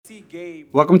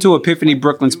Welcome to Epiphany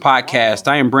Brooklyn's podcast.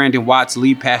 I am Brandon Watts,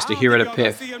 lead pastor here at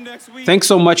Epiph. Thanks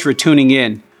so much for tuning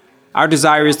in. Our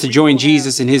desire is to join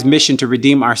Jesus in his mission to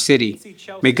redeem our city.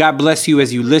 May God bless you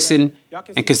as you listen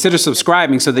and consider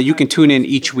subscribing so that you can tune in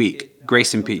each week.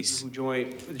 Grace and peace.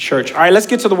 Join the church. All right, let's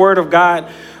get to the Word of God.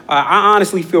 I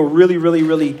honestly feel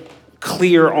really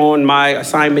clear on my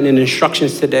assignment and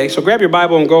instructions today. So grab your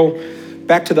Bible and go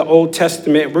back to the Old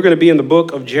Testament. We're going to be in the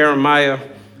book of Jeremiah.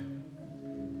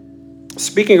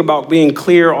 Speaking about being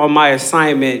clear on my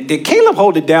assignment, did Caleb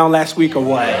hold it down last week or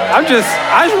what? I just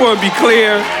want to be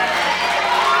clear.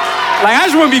 I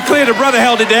just want to be clear the brother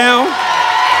held it down.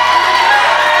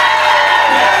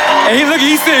 And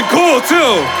he's sitting cool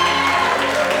too.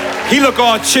 He look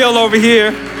all chill over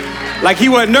here, like he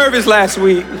wasn't nervous last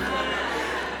week.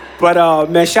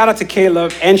 But man, shout out to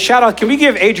Caleb and shout out, can we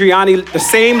give Adriani the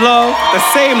same love? The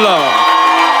same love.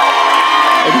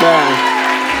 Amen.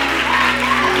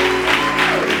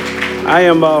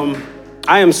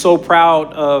 I am so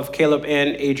proud of Caleb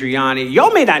and Adriani.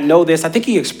 Y'all may not know this. I think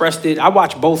he expressed it. I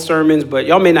watched both sermons, but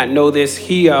y'all may not know this.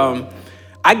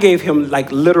 I gave him like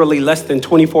literally less than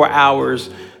 24 hours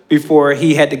before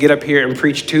he had to get up here and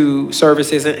preach 2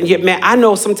 services. And yet, man, I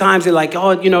know sometimes they're like,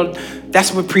 oh,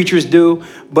 that's what preachers do.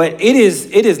 But it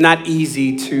is not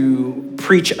easy to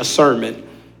preach a sermon,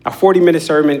 a 40-minute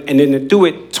sermon, and then to do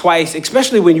it twice,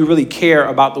 especially when you really care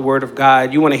about the Word of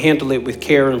God. You want to handle it with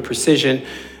care and precision.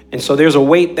 And so there's a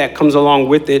weight that comes along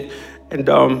with it. And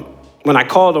when I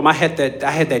called him, I had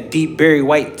that deep Barry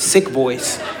White sick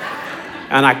voice.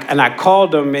 And I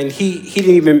called him, and he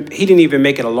didn't even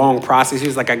make it a long process. He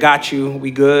was like, I got you, we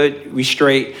good, we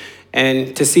straight.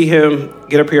 And to see him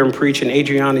get up here and preach, and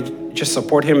Adriana just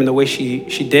support him in the way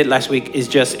she did last week is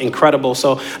just incredible.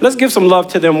 So let's give some love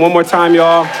to them one more time,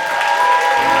 y'all.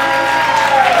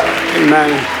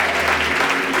 Amen.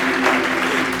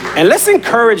 And let's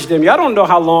encourage them. Y'all don't know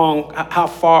how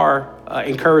far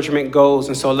encouragement goes.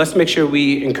 And so let's make sure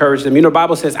we encourage them. The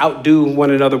Bible says outdo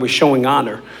one another with showing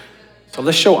honor. So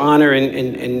let's show honor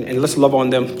and let's love on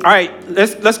them. All right,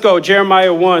 let's go.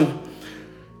 Jeremiah 1.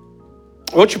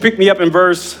 Won't you pick me up in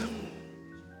verse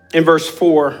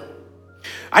 4?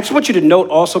 I just want you to note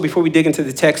also before we dig into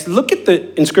the text, look at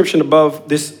the inscription above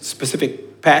this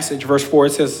specific passage, verse 4.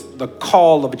 It says the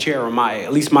call of Jeremiah.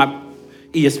 At least my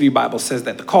ESV Bible says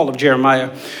that, the call of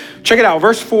Jeremiah. Check it out,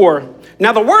 verse 4.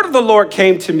 Now the word of the Lord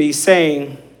came to me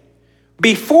saying,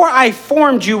 before I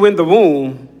formed you in the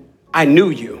womb, I knew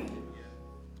you.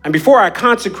 And before I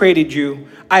consecrated you,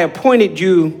 I appointed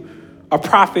you a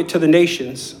prophet to the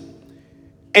nations.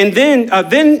 And then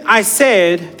I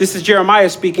said, this is Jeremiah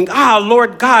speaking,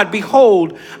 Lord God,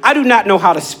 behold, I do not know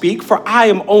how to speak, for I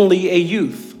am only a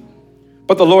youth.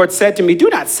 But the Lord said to me, do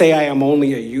not say I am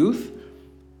only a youth,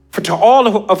 for to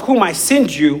all of whom I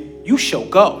send you, you shall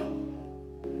go.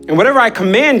 And whatever I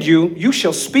command you, you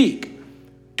shall speak.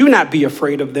 Do not be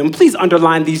afraid of them. Please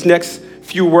underline these next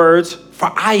few words,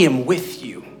 for I am with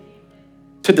you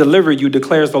to deliver you,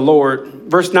 declares the Lord.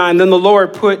 Verse 9, then the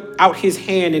Lord put out his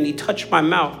hand and he touched my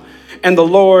mouth. And the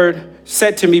Lord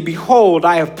said to me, behold,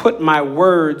 I have put my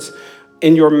words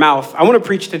in your mouth. I want to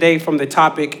preach today from the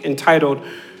topic entitled,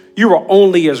 you are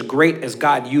only as great as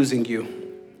God using you.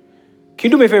 Can you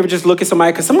do me a favor, just look at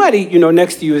somebody, because somebody,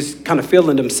 next to you is kind of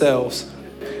feeling themselves.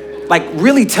 Like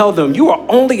really tell them, you are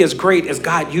only as great as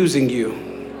God using you.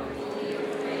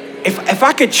 If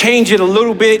I could change it a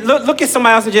little bit, look at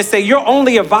somebody else and just say, you're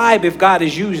only a vibe if God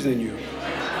is using you.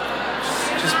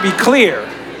 Just be clear.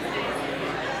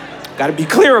 Got to be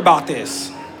clear about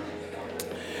this.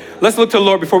 Let's look to the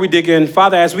Lord before we dig in.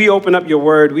 Father, as we open up your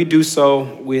word, we do so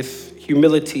with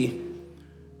humility.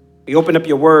 We open up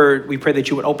your word. We pray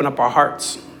that you would open up our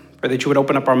hearts. Pray that you would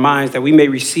open up our minds, that we may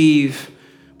receive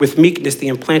with meekness the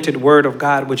implanted word of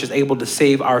God, which is able to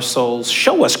save our souls.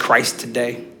 Show us Christ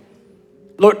today.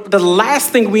 Lord, the last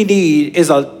thing we need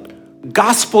is a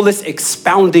gospelist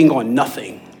expounding on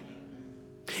nothing.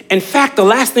 In fact, the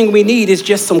last thing we need is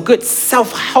just some good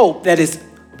self-help that is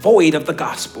void of the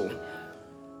gospel.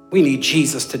 We need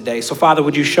Jesus today. So, Father,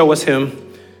 would you show us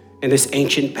him in this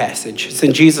ancient passage? It's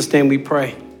in Jesus' name we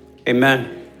pray.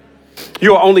 Amen.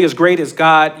 You are only as great as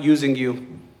God using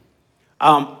you.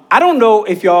 I don't know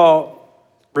if y'all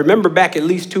remember back at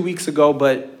least 2 weeks ago,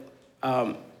 but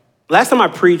Last time I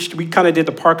preached, we kind of did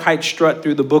the Park Heights strut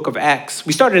through the book of Acts.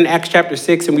 We started in Acts chapter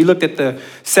 6, and we looked at the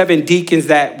 7 deacons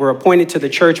that were appointed to the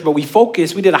church, but we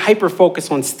did a hyper focus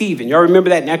on Stephen. Y'all remember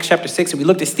that in Acts chapter 6, and we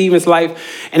looked at Stephen's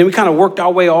life, and then we kind of worked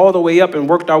our way all the way up and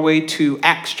worked our way to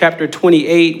Acts chapter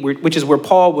 28, which is where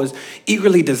Paul was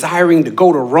eagerly desiring to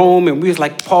go to Rome, and we was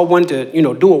like, Paul wanted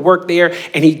to, do a work there,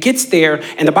 and he gets there,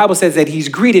 and the Bible says that he's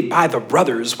greeted by the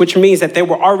brothers, which means that there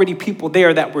were already people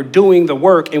there that were doing the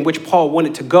work in which Paul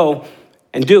wanted to go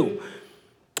and do.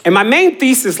 And my main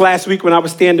thesis last week when I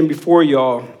was standing before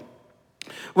y'all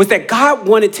was that God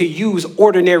wanted to use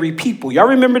ordinary people. Y'all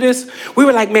remember this? We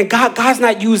were like, man, God's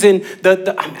not using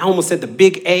I almost said the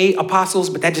big A apostles,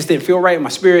 but that just didn't feel right in my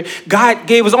spirit.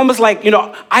 It was almost like,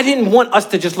 I didn't want us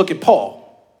to just look at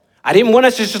Paul. I didn't want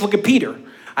us to just look at Peter.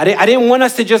 I didn't want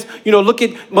us to just, look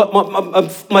at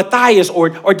Matthias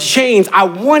or James. I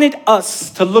wanted us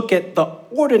to look at the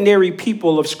ordinary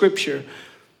people of Scripture.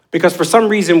 Because for some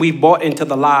reason, we've bought into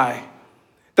the lie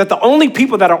that the only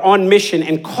people that are on mission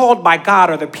and called by God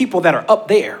are the people that are up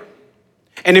there.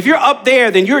 And if you're up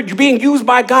there, then you're being used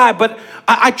by God. But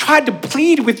I tried to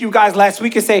plead with you guys last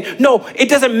week and say, no, it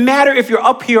doesn't matter if you're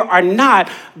up here or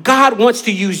not. God wants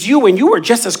to use you, and you are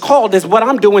just as called as what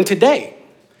I'm doing today.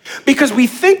 Because we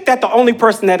think that the only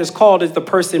person that is called is the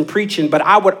person preaching, but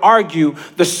I would argue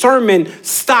the sermon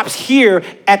stops here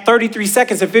at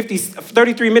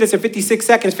 33 minutes and 56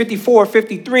 seconds, 54,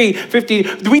 53, 50.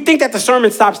 We think that the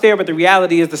sermon stops there, but the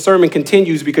reality is the sermon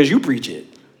continues because you preach it.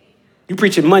 You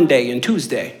preach it Monday and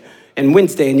Tuesday and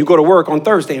Wednesday, and you go to work on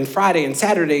Thursday and Friday and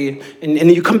Saturday, and then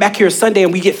you come back here Sunday,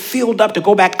 and we get filled up to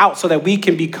go back out so that we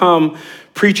can become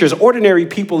preachers. Ordinary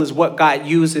people is what God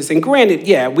uses. And granted,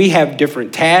 yeah, we have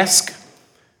different tasks.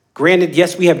 Granted,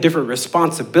 yes, we have different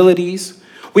responsibilities.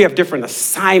 We have different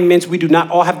assignments. We do not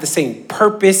all have the same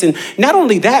purpose. And not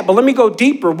only that, but let me go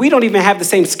deeper. We don't even have the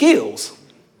same skills.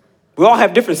 We all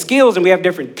have different skills and we have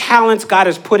different talents. God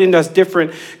has put in us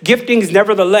different giftings.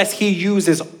 Nevertheless, he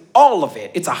uses all of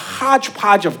it. It's a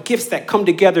hodgepodge of gifts that come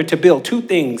together to build two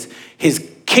things: his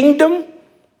kingdom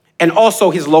and also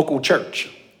his local church.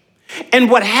 And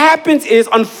what happens is,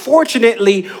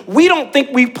 unfortunately, we don't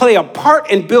think we play a part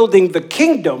in building the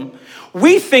kingdom.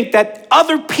 We think that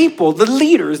other people, the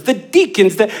leaders, the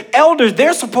deacons, the elders,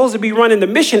 they're supposed to be running the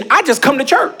mission. I just come to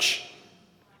church.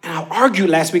 And I argued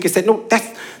last week and said, no,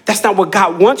 that's not what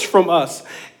God wants from us.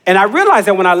 And I realized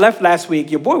that when I left last week,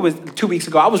 your boy was 2 weeks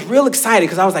ago, I was real excited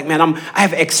because I was like, man, I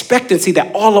have expectancy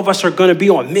that all of us are going to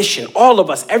be on mission. All of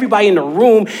us, everybody in the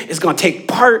room is going to take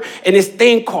part in this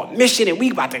thing called mission, and we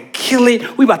about to kill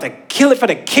it. We about to kill it for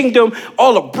the kingdom.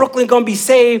 All of Brooklyn going to be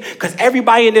saved because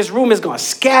everybody in this room is going to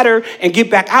scatter and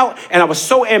get back out. And I was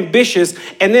so ambitious.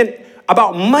 And then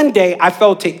about Monday, I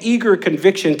felt an eager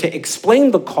conviction to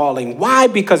explain the calling. Why?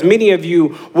 Because many of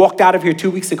you walked out of here 2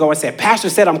 weeks ago and said, Pastor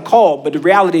said I'm called, but the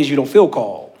reality is you don't feel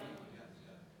called.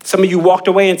 Some of you walked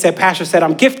away and said, Pastor said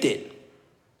I'm gifted,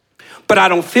 but I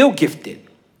don't feel gifted.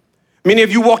 Many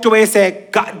of you walked away and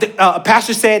said,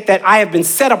 Pastor said that I have been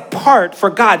set apart for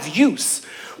God's use,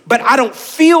 but I don't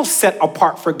feel set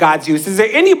apart for God's use. Is there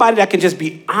anybody that can just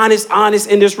be honest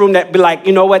in this room that be like,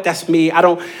 you know what, that's me.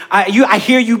 I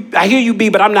hear you be,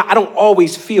 but I don't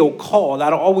always feel called.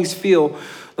 I don't always feel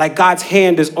like God's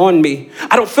hand is on me.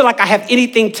 I don't feel like I have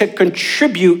anything to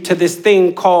contribute to this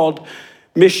thing called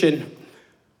mission.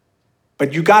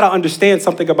 But you got to understand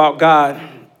something about God.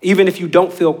 Even if you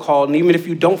don't feel called, and even if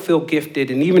you don't feel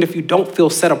gifted, and even if you don't feel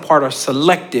set apart or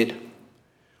selected,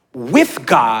 with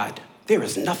God, there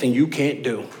is nothing you can't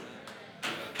do.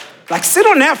 Like, sit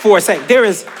on that for a second. There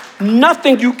is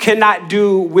nothing you cannot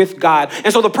do with God.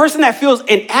 And so the person that feels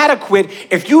inadequate,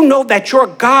 if you know that your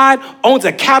God owns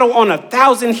a cattle on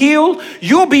 1,000 hills,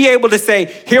 you'll be able to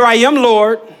say, here I am,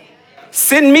 Lord,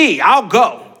 send me, I'll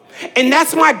go. And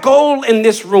that's my goal in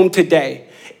this room today,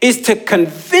 is to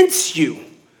convince you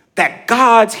that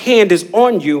God's hand is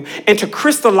on you and to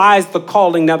crystallize the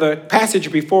calling. Now, the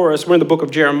passage before us, we're in the book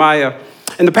of Jeremiah.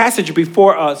 And the passage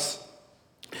before us,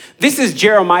 this is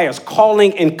Jeremiah's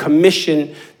calling and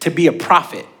commission to be a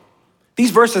prophet.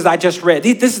 These verses I just read,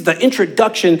 this is the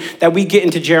introduction that we get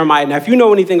into Jeremiah. Now, if you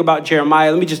know anything about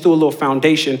Jeremiah, let me just do a little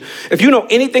foundation. If you know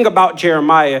anything about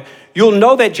Jeremiah, you'll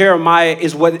know that Jeremiah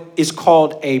is what is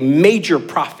called a major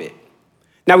prophet.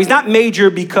 Now, he's not major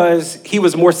because he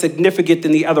was more significant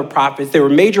than the other prophets. There were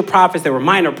major prophets, there were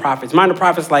minor prophets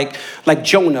like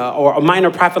Jonah, or a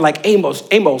minor prophet like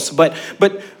Amos.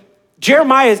 But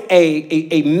Jeremiah is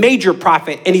a major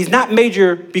prophet, and he's not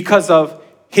major because of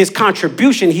his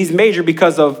contribution. He's major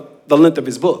because of the length of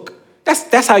his book.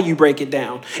 That's how you break it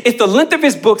down. It's the length of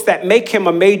his books that make him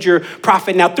a major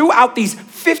prophet. Now, throughout these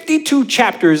 52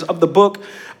 chapters of the book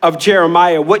of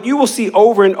Jeremiah, what you will see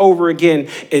over and over again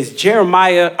is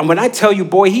Jeremiah. And when I tell you,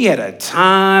 boy, he had a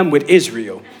time with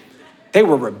Israel. They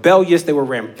were rebellious, they were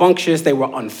rambunctious, they were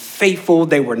unfaithful,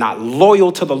 they were not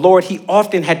loyal to the Lord. He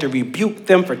often had to rebuke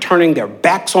them for turning their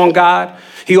backs on God.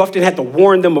 He often had to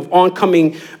warn them of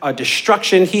oncoming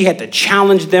destruction. He had to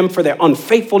challenge them for their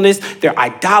unfaithfulness, their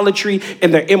idolatry,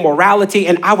 and their immorality.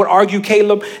 And I would argue,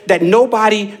 Caleb, that no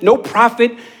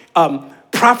prophet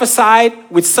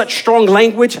prophesied with such strong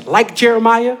language like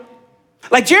Jeremiah.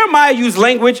 Like Jeremiah used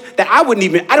language that I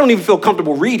don't even feel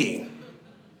comfortable reading.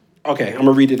 Okay, I'm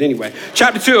gonna read it anyway.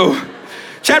 Chapter 2,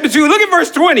 look at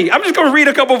verse 20. I'm just gonna read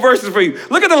a couple verses for you.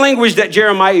 Look at the language that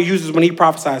Jeremiah uses when he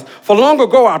prophesies. For long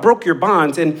ago, I broke your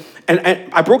bonds and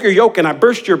I broke your yoke and I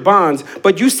burst your bonds,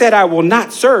 but you said I will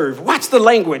not serve. Watch the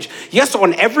language. Yes,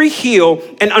 on every hill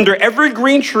and under every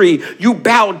green tree, you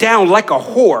bow down like a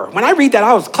whore. When I read that,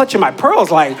 I was clutching my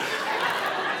pearls like,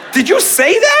 did you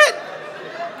say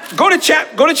that? Go to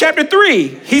chapter 3.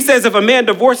 He says, if a man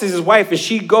divorces his wife and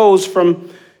she goes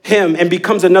from him and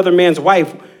becomes another man's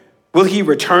wife, will he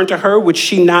return to her? Would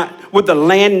the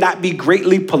land not be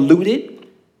greatly polluted?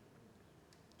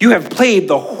 You have played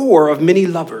the whore of many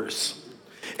lovers.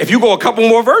 If you go a couple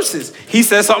more verses, he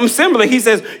says something similar. He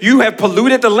says, you have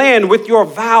polluted the land with your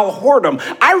vile whoredom.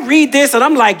 I read this and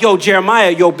I'm like, yo,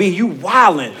 Jeremiah, you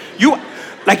wildin'.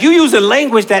 You using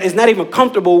language that is not even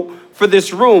comfortable for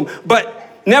this room.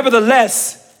 But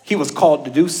nevertheless, he was called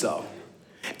to do so.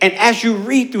 And as you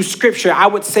read through scripture, I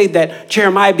would say that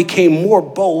Jeremiah became more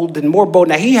bold and more bold.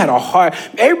 Now, he had a heart.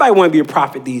 Everybody want to be a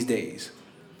prophet these days.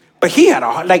 But he had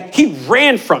a heart. He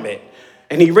ran from it.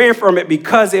 And he ran from it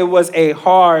because it was a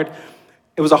hard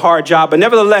job. But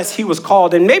nevertheless, he was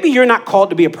called. And maybe you're not called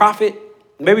to be a prophet.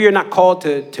 Maybe you're not called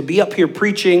to be up here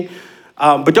preaching.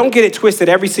 But don't get it twisted.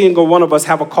 Every single one of us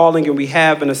have a calling and we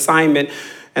have an assignment.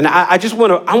 And I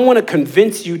want to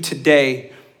convince you today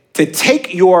to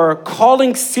take your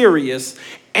calling serious,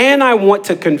 and I want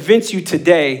to convince you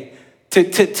today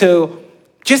to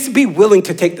just be willing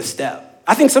to take the step.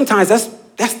 I think sometimes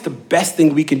that's the best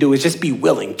thing we can do is just be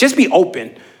willing, just be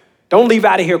open. Don't leave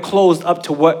out of here closed up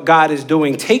to what God is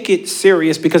doing. Take it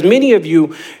serious because many of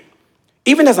you,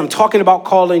 even as I'm talking about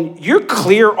calling, you're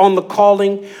clear on the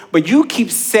calling, but you keep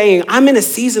saying, I'm in a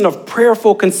season of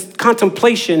prayerful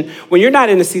contemplation. When you're not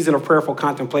in a season of prayerful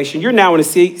contemplation, you're now in a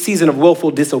season of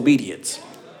willful disobedience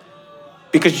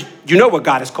because you know what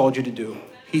God has called you to do.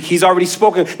 He's already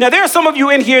spoken. Now, there are some of you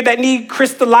in here that need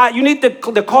crystallized. You need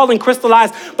the calling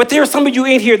crystallized, but there are some of you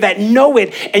in here that know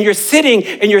it, and you're sitting,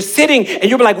 and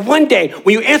you're like, one day,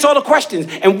 when you answer all the questions,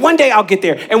 and one day I'll get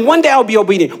there, and one day I'll be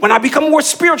obedient. When I become more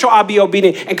spiritual, I'll be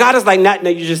obedient. And God is like, no,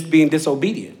 you're just being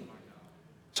disobedient.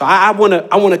 So I want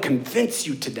to convince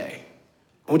you today.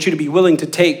 I want you to be willing to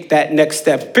take that next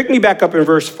step. Pick me back up in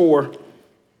verse 4.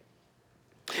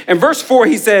 In verse 4,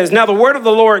 he says, now the word of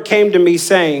the Lord came to me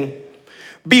saying,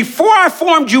 before I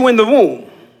formed you in the womb,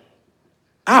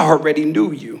 I already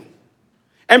knew you.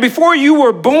 And before you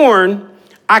were born,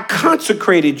 I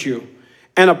consecrated you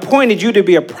and appointed you to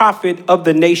be a prophet of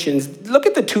the nations. Look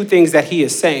at the two things that he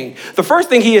is saying. The first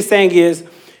thing he is saying is,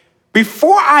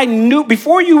 before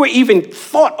you were even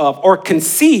thought of or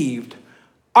conceived,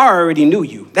 I already knew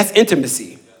you. That's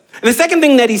intimacy. And the second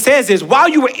thing that he says is, while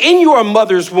you were in your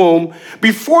mother's womb,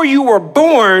 before you were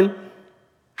born,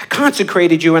 I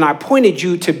consecrated you and I appointed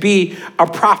you to be a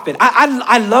prophet.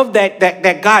 I love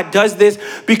that God does this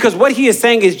because what he is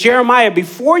saying is, Jeremiah,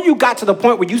 before you got to the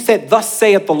point where you said, thus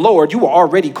saith the Lord, you were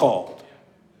already called.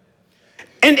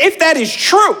 And if that is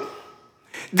true,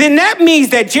 then that means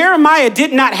that Jeremiah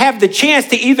did not have the chance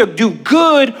to either do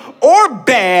good or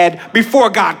bad before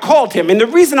God called him. And the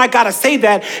reason I got to say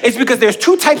that is because there's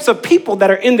two types of people that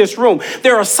are in this room.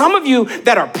 There are some of you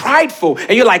that are prideful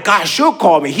and you're like, God should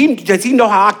call me. Does he know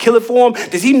how I kill it for him?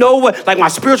 Does he know what like my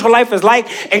spiritual life is like?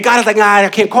 And God is like, nah, I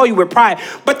can't call you with pride.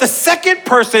 But the second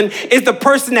person is the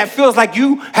person that feels like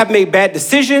you have made bad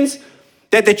decisions,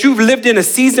 that you've lived in a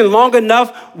season long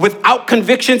enough without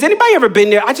convictions. Anybody ever been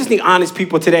there? I just need honest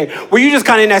people today where you just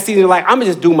kind of in that season, like, I'm going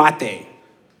to just do my thing.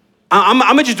 I'm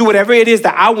going to just do whatever it is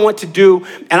that I want to do.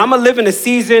 And I'm going to live in a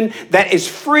season that is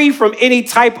free from any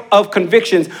type of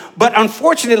convictions. But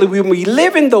unfortunately, when we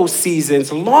live in those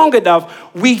seasons long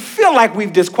enough, we feel like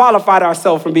we've disqualified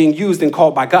ourselves from being used and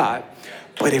called by God.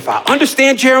 But if I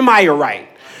understand Jeremiah right,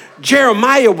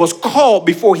 Jeremiah was called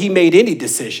before he made any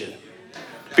decision.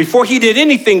 Before he did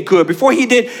anything good, before he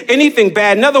did anything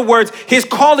bad. In other words, his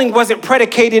calling wasn't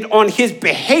predicated on his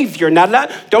behavior. Now,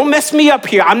 don't mess me up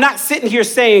here. I'm not sitting here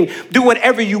saying do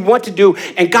whatever you want to do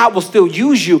and God will still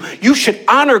use you. You should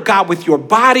honor God with your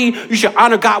body. You should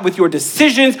honor God with your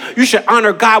decisions. You should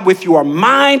honor God with your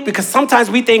mind, because sometimes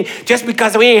we think just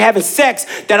because we ain't having sex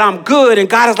that I'm good, and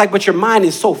God is like, but your mind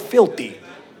is so filthy.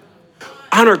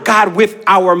 Honor God with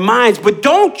our minds, but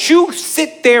don't you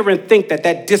sit there and think that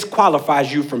that disqualifies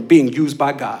you from being used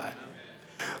by God.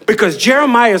 Because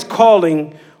Jeremiah's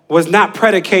calling was not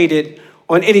predicated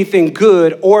on anything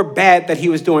good or bad that he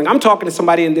was doing. I'm talking to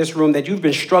somebody in this room that you've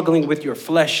been struggling with your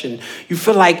flesh and you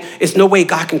feel like it's no way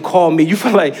God can call me. You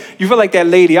feel like that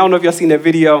lady. I don't know if y'all seen that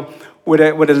video where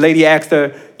the lady asked her,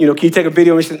 can you take a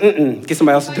video? And she said, get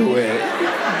somebody else to do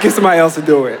it. Get somebody else to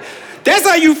do it. That's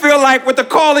how you feel like with the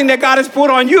calling that God has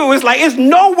put on you. It's like, it's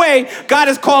no way God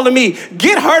is calling me.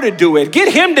 Get her to do it.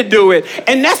 Get him to do it.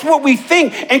 And that's what we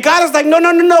think. And God is like, no,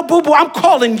 boo-boo, I'm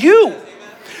calling you.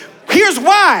 Here's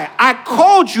why. I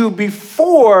called you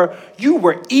before you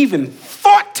were even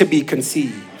thought to be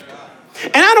conceived.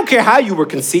 And I don't care how you were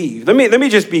conceived. Let me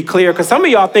just be clear, because some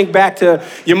of y'all think back to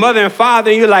your mother and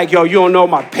father, and you're like, yo, you don't know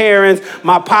my parents.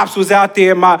 My pops was out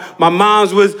there. My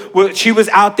mom's she was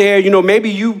out there.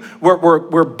 Maybe you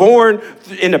were born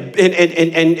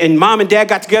and mom and dad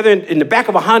got together in the back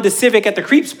of a Honda Civic at the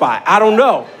creep spot. I don't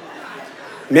know.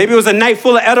 Maybe it was a night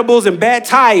full of edibles and bad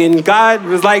tie, and God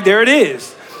was like, there it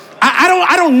is.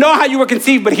 I don't know how you were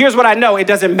conceived, but here's what I know. It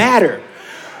doesn't matter.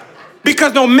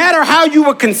 Because no matter how you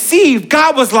were conceived,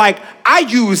 God was like, I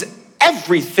use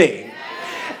everything.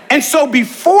 And so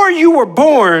before you were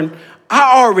born,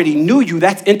 I already knew you.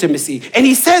 That's intimacy. And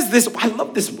he says this, I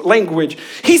love this language.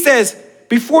 He says,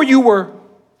 before you were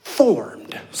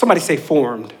formed. Somebody say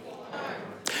formed.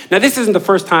 Now, this isn't the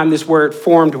first time this word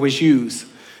formed was used.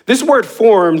 This word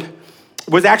formed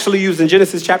was actually used in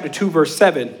Genesis chapter 2, verse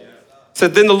 7. It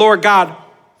said, then the Lord God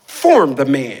formed the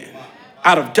man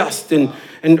out of dust and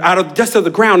out of the dust of the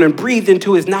ground and breathed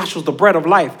into his nostrils the breath of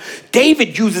life.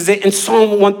 David uses it in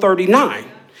Psalm 139.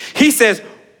 He says,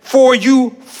 for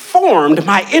you formed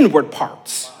my inward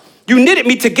parts. You knitted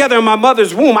me together in my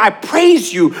mother's womb. I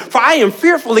praise you, for I am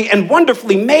fearfully and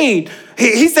wonderfully made.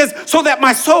 He says, so that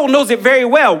my soul knows it very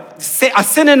well. A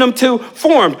synonym to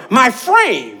formed. My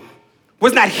frame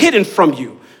was not hidden from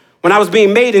you when I was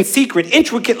being made in secret,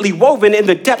 intricately woven in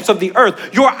the depths of the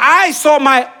earth. Your eyes saw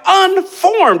my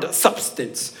unformed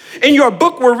substance. In your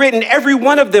book were written, every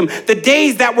one of them, the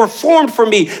days that were formed for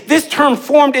me. This term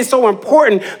formed is so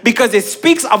important because it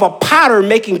speaks of a potter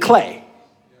making clay,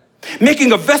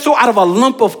 making a vessel out of a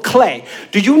lump of clay.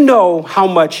 Do you know how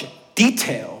much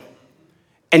detail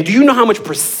and do you know how much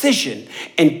precision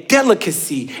and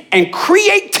delicacy and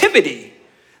creativity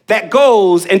that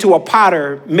goes into a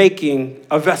potter making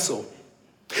a vessel?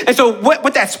 And so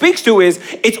what that speaks to is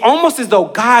it's almost as though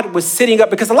God was sitting up,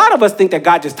 because a lot of us think that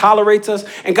God just tolerates us.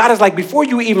 And God is like, before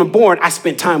you were even born, I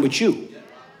spent time with you.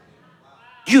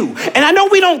 And I know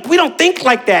we don't think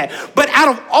like that, but out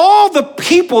of all the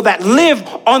people that live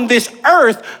on this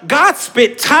earth, God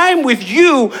spent time with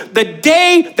you the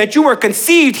day that you were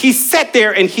conceived. He sat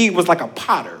there and he was like a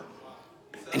potter.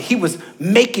 And he was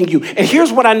making you. And here's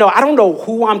what I know. I don't know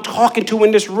who I'm talking to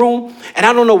in this room, and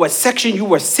I don't know what section you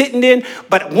were sitting in,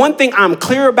 but one thing I'm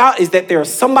clear about is that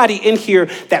there's somebody in here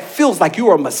that feels like you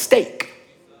are a mistake.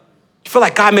 You feel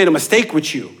like God made a mistake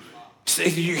with you.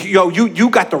 You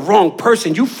got the wrong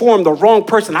person. You formed the wrong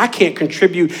person. I can't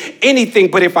contribute anything.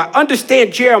 But if I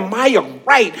understand Jeremiah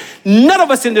right, none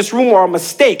of us in this room are a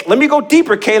mistake. Let me go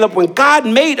deeper, Caleb. When God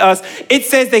made us, it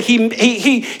says that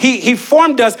he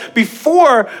formed us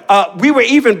before we were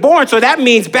even born. So that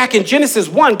means back in Genesis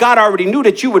 1, God already knew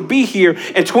that you would be here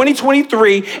in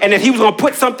 2023 and that he was going to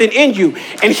put something in you.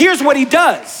 And here's what he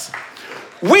does.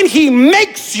 When he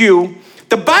makes you,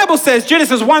 the Bible says,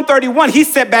 Genesis 1:31, he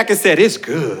sat back and said, it's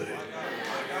good.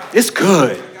 It's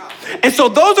good. And so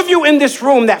those of you in this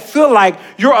room that feel like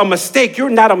you're a mistake, you're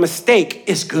not a mistake,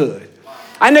 it's good.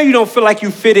 I know you don't feel like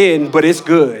you fit in, but it's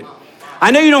good.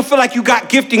 I know you don't feel like you got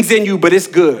giftings in you, but it's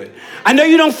good. I know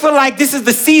you don't feel like this is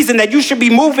the season that you should be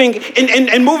moving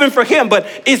and moving for him, but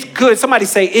it's good. Somebody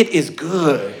say, it is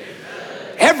good.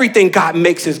 Everything God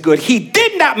makes is good. He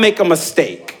did not make a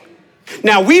mistake.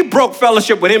 Now, we broke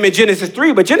fellowship with him in Genesis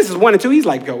 3, but Genesis 1 and 2, he's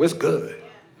like, yo, it's good.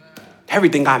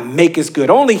 Everything I make is good.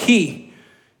 Only he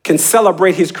can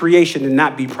celebrate his creation and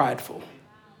not be prideful.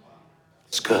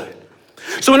 It's good.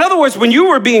 So in other words, when you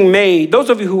were being made, those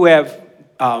of you who have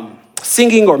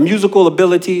singing or musical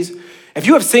abilities, if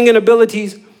you have singing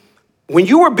abilities, when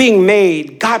you were being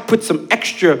made, God put some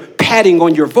extra padding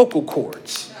on your vocal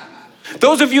cords.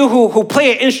 Those of you who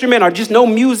play an instrument or just know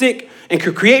music and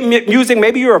could create music,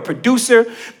 maybe you're a producer.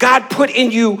 God put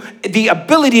in you the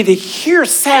ability to hear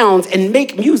sounds and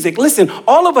make music. Listen,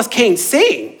 all of us can't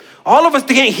sing. All of us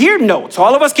can't hear notes.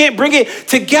 All of us can't bring it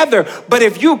together. But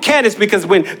if you can, it's because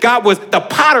when the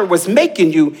potter was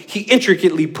making you, he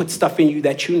intricately put stuff in you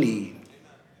that you need.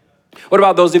 What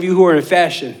about those of you who are in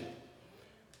fashion?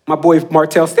 My boy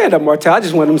Martell, stand up, Martell. I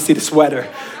just want him to see the sweater.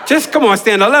 Just come on,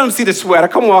 stand up. Let him see the sweater.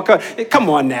 Come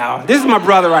on now. This is my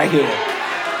brother right here.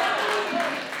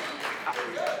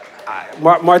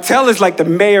 Martell is like the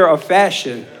mayor of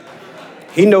fashion.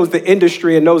 He knows the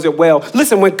industry and knows it well.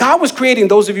 Listen, when God was creating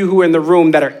those of you who are in the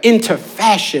room that are into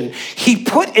fashion, he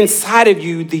put inside of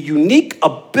you the unique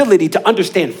ability to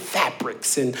understand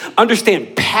fabrics and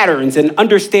understand patterns and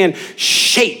understand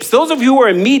shapes. Those of you who are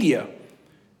in media,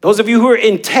 those of you who are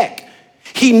in tech,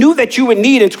 he knew that you would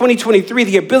need in 2023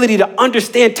 the ability to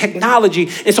understand technology.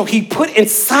 And so he put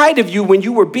inside of you when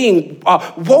you were being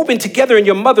woven together in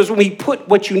your mother's womb, he put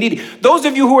what you needed. Those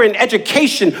of you who are in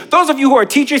education, those of you who are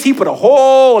teachers, he put a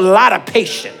whole lot of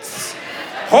patience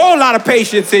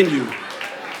in you.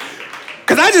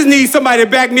 Because I just need somebody to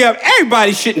back me up.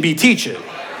 Everybody shouldn't be teaching.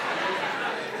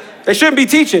 They shouldn't be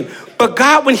teaching. But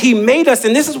God, when he made us,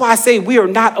 and this is why I say we are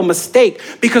not a mistake,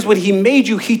 because when he made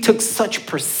you, he took such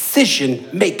precision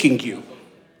making you.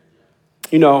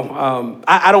 You know,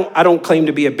 I don't claim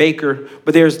to be a baker,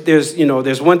 but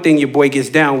there's one thing your boy gets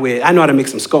down with. I know how to make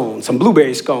some scones, some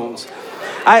blueberry scones.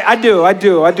 I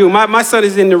do. My son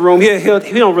is in the room. He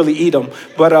don't really eat them,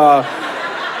 but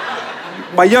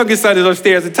my youngest son is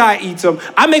upstairs, and Ty eats them.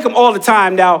 I make them all the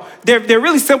time. Now, they're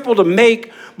really simple to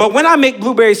make, but when I make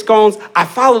blueberry scones, I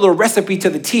follow the recipe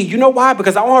to the T. You know why?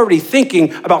 Because I'm already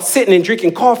thinking about sitting and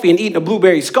drinking coffee and eating a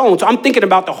blueberry scone. So I'm thinking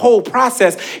about the whole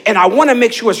process, and I want to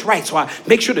make sure it's right. So I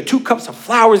make sure the 2 cups of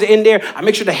flour is in there. I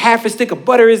make sure the half a stick of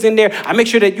butter is in there. I make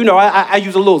sure that, I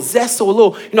use a little zest,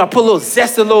 so I put a little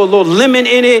zest, a little lemon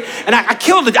in it, and I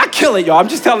kill it, y'all. I'm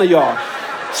just telling y'all.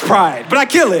 It's pride, but I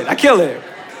kill it.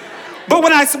 But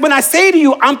when I say to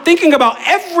you, I'm thinking about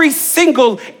every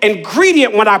single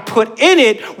ingredient when I put in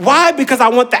it. Why? Because I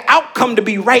want the outcome to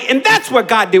be right. And that's what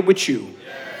God did with you.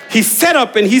 He set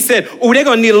up and he said, oh, they're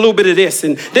going to need a little bit of this,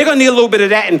 and they're going to need a little bit of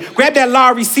that, and grab that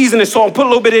Lowry seasoning salt and put a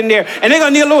little bit in there, and they're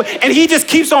going to need a little, and he just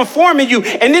keeps on forming you.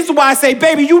 And this is why I say,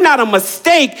 baby, you're not a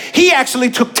mistake. He actually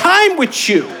took time with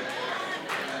you.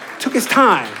 Took his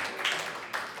time.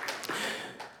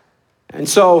 And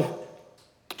so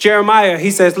Jeremiah,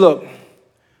 he says, look,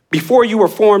 before you were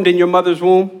formed in your mother's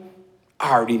womb,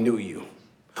 I already knew you.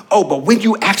 Oh, but when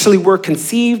you actually were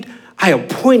conceived, I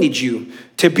appointed you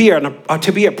to be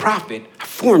a prophet. I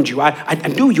formed you. I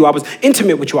knew you. I was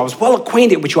intimate with you. I was well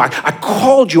acquainted with you. I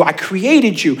called you. I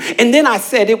created you. And then I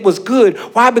said it was good.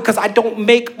 Why? Because I don't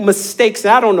make mistakes.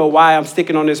 And I don't know why I'm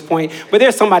sticking on this point, but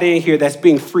there's somebody in here that's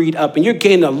being freed up, and you're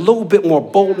gaining a little bit more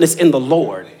boldness in the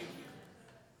Lord.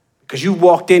 Because you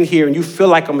walked in here and you feel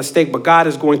like a mistake, but God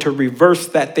is going to reverse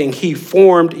that thing. He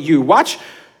formed you. Watch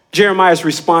Jeremiah's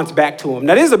response back to him.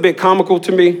 Now, this is a bit comical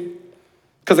to me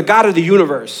because the God of the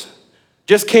universe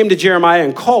just came to Jeremiah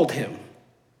and called him.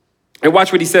 And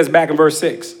watch what he says back in verse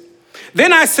 6.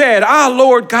 Then I said,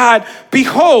 Lord God,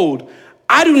 behold,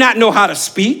 I do not know how to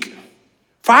speak,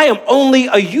 for I am only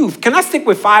a youth. Can I stick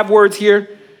with 5 words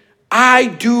here? I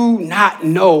do not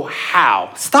know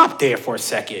how. Stop there for a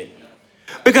second.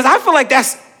 Because I feel like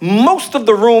that's most of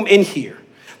the room in here.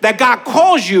 That God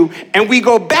calls you and we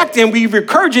go back to him, we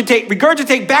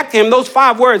regurgitate back to him those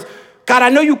 5 words. God, I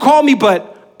know you called me,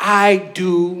 but I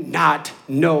do not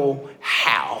know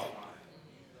how.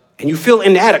 And you feel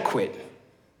inadequate.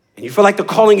 And you feel like the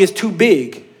calling is too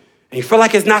big. And you feel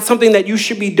like it's not something that you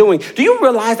should be doing. Do you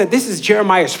realize that this is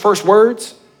Jeremiah's first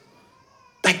words?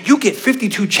 Like, you get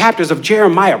 52 chapters of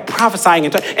Jeremiah prophesying.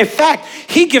 In fact,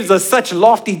 he gives us such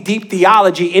lofty, deep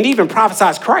theology and even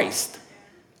prophesies Christ.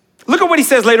 Look at what he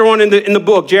says later on in the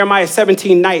book, Jeremiah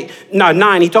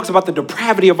 17:9. He talks about the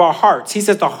depravity of our hearts. He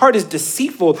says the heart is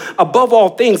deceitful above all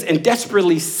things and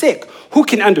desperately sick. Who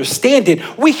can understand it?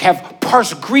 We have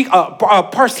parsed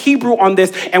Hebrew on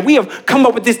this, and we have come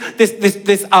up with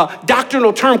this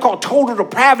doctrinal term called total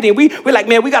depravity. And we're like,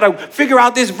 man, we got to figure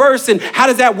out this verse, and how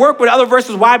does that work with other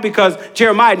verses? Why? Because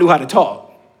Jeremiah knew how to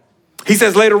talk. He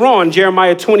says later on,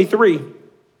 Jeremiah 23,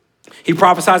 he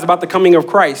prophesies about the coming of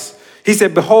Christ. He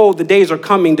said, behold, the days are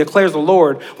coming, declares the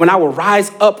Lord, when I will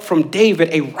rise up from David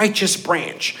a righteous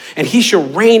branch, and he shall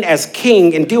reign as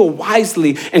king and deal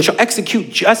wisely and shall execute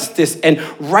justice and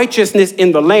righteousness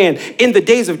in the land. In the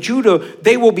days of Judah,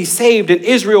 they will be saved and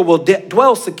Israel will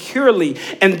dwell securely.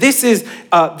 And this is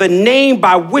the name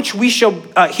by which he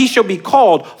shall be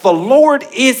called. The Lord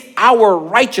is our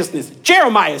righteousness.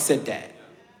 Jeremiah said that.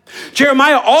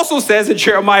 Jeremiah also says in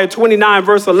Jeremiah 29,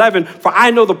 verse 11, for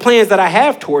I know the plans that I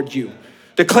have toward you,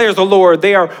 declares the Lord.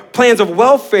 They are plans of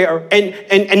welfare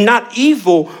and not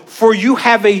evil, for you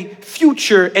have a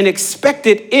future and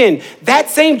expected end. That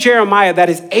same Jeremiah that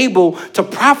is able to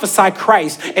prophesy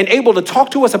Christ and able to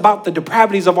talk to us about the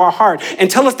depravities of our heart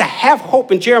and tell us to have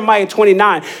hope in Jeremiah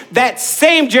 29, that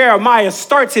same Jeremiah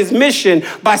starts his mission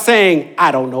by saying,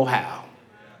 I don't know how.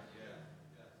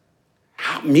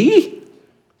 How, me?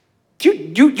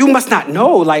 You must not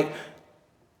know, like,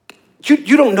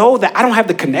 you don't know that I don't have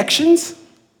the connections.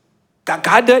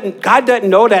 God doesn't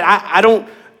know that I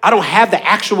don't have the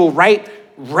actual right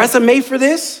resume for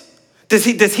this. Does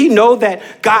he know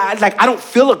that God, like, I don't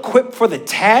feel equipped for the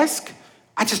task?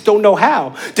 I just don't know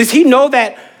how. Does he know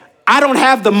that I don't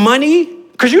have the money?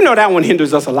 Because you know that one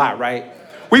hinders us a lot, right?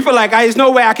 We feel like there's no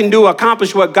way I can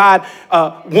accomplish what God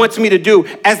wants me to do,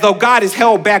 as though God is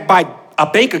held back by a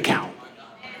bank account.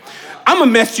 I'm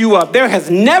gonna mess you up. There has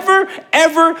never,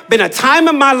 ever been a time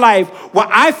in my life where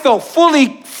I felt fully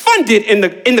funded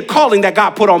in the calling that God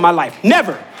put on my life.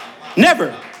 Never.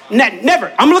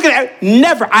 I'm looking at it,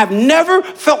 never. I've never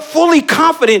felt fully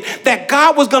confident that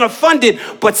God was gonna fund it.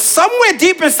 But somewhere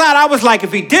deep inside, I was like,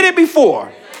 if he did it before.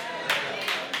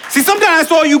 See, sometimes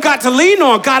that's all you got to lean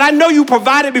on. God, I know you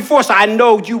provided before, so I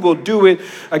know you will do it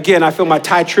again. I feel my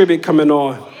Ty Tribbett coming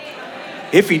on.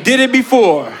 If he did it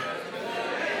before,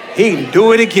 he can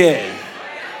do it again.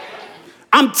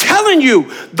 I'm telling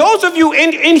you, those of you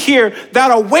in here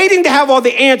that are waiting to have all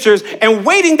the answers and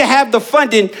waiting to have the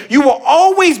funding, you will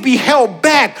always be held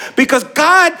back because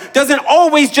God doesn't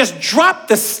always just drop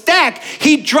the stack.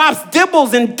 He drops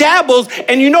dibbles and dabbles.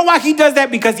 And you know why he does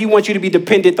that? Because he wants you to be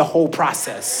dependent the whole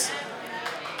process.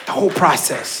 The whole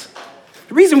process.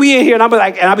 The reason we in here, and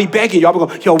I'll be begging you, I'll be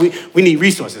going, yo, we need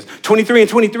resources. 23 and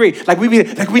 23,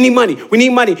 we need money.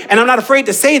 And I'm not afraid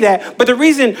to say that, but the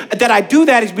reason that I do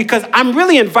that is because I'm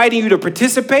really inviting you to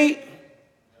participate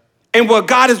in what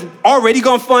God is already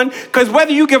gonna fund, because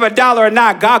whether you give $1 or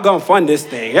not, God gonna fund this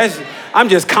thing. I'm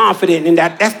just confident in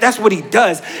that. That's what he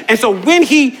does. And so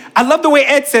I love the way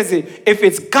Ed says it, if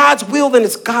it's God's will, then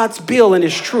it's God's bill, and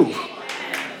it's true.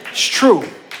 It's true.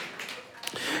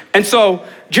 And so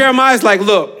Jeremiah's like,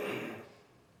 look,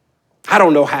 I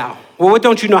don't know how. Well, what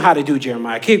don't you know how to do,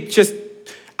 Jeremiah?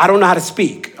 I don't know how to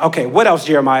speak. Okay, what else,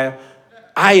 Jeremiah?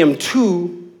 I am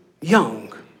too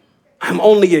young. I'm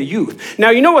only a youth. Now,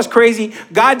 you know what's crazy?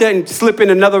 God doesn't slip in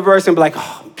another verse and be like,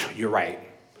 oh, you're right.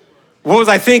 What was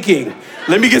I thinking?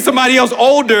 Let me get somebody else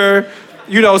older,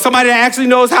 somebody that actually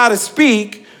knows how to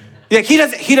speak. Yeah, he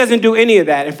doesn't do any of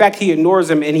that. In fact, he ignores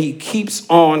him and he keeps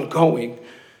on going.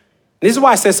 This is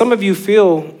why I said some of you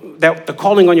feel that the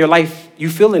calling on your life, you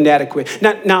feel inadequate.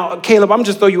 Now, Caleb, I'm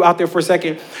just throw you out there for a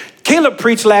second. Caleb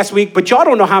preached last week, but y'all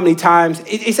don't know how many times,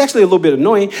 it's actually a little bit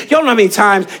annoying. Y'all don't know how many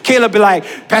times Caleb be like,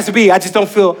 Pastor B, I just don't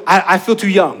feel, I feel too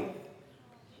young.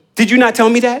 Did you not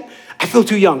tell me that? I feel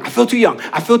too young.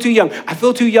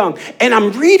 And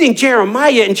I'm reading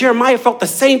Jeremiah, and Jeremiah felt the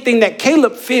same thing that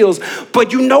Caleb feels.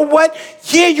 But you know what?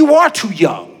 Yeah, you are too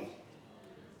young.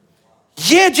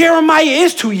 Yeah, Jeremiah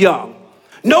is too young.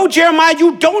 No, Jeremiah,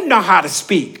 you don't know how to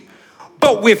speak.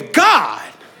 But with God,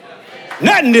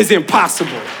 nothing is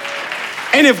impossible.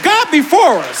 And if God be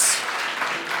for us,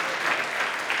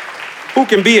 who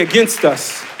can be against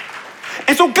us?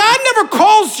 And so God never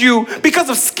calls you because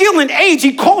of skill and age.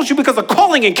 He calls you because of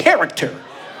calling and character.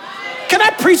 Can I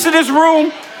preach to this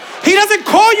room? He doesn't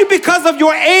call you because of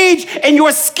your age and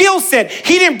your skill set.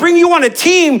 He didn't bring you on a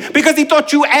team because he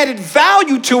thought you added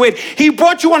value to it. He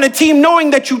brought you on a team knowing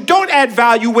that you don't add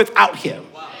value without him.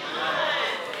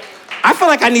 I feel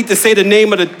like I need to say the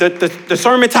name of the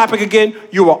sermon topic again.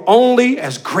 You are only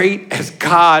as great as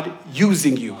God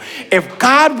using you. If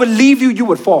God would leave you, you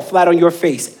would fall flat on your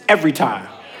face every time.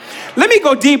 Let me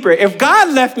go deeper. If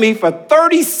God left me for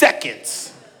 30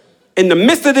 seconds in the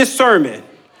midst of this sermon,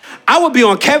 I would be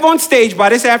on Kev on Stage by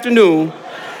this afternoon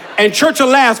and Church of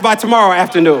Laughs by tomorrow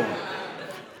afternoon.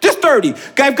 Just 30.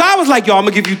 If God was like, yo, I'm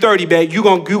going to give you 30, babe. You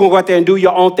gonna go out there and do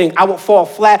your own thing. I would fall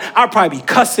flat. I'd probably be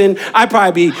cussing.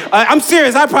 I'm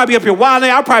serious. I'd probably be up here wilding.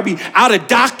 I'd probably be out of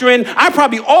doctrine. I'd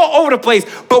probably be all over the place.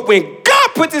 But when God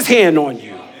puts his hand on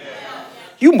you,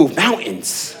 you move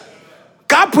mountains.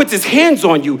 God puts his hands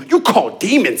on you, you call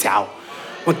demons out.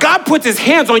 When God puts his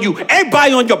hands on you,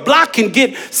 everybody on your block can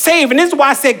get saved. And this is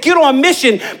why I said get on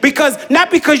mission, because not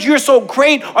because you're so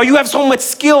great or you have so much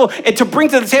skill and to bring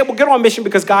to the table, get on mission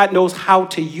because God knows how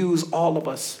to use all of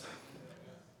us.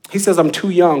 He says, I'm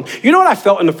too young. You know what I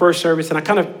felt in the first service, and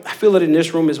I feel it in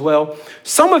this room as well?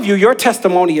 Some of you, your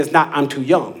testimony is not, I'm too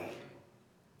young.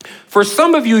 For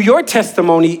some of you, your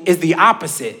testimony is the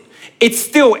opposite. It's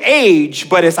still age,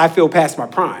 but it's I feel past my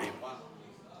prime.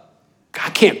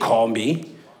 God can't call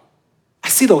me. I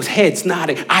see those heads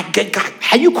nodding. God,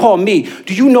 how you call me?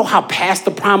 Do you know how past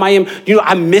the prime I am? You know,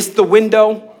 I missed the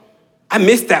window. I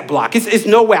missed that block. It's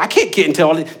no way. I can't get into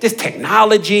all this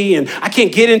technology, and I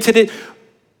can't get into this.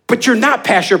 But you're not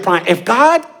past your prime. If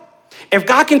God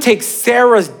can take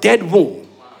Sarah's dead womb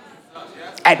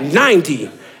at 90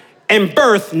 and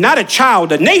birth not a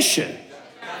child, a nation.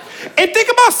 And think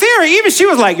about Sarah. Even she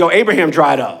was like, yo, Abraham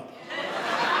dried up.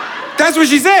 That's what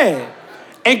she said.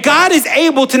 And God is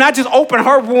able to not just open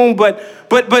her womb,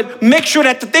 but make sure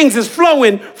that the things is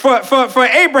flowing for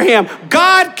Abraham.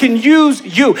 God can use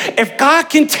you. If God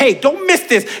can take, don't miss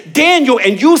this, Daniel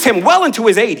and use him well into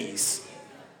his 80s.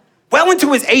 Well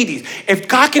into his 80s. If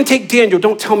God can take Daniel,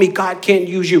 don't tell me God can't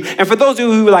use you. And for those of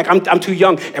you who are like, I'm too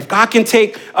young, if God can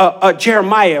take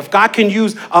Jeremiah, if God can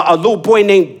use a little boy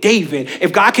named David,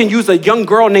 if God can use a young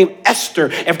girl named Esther,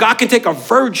 if God can take a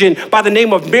virgin by the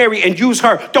name of Mary and use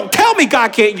her, don't tell me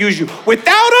God can't use you.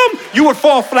 Without him, you would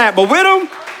fall flat. But with him,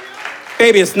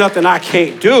 baby, it's nothing I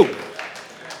can't do.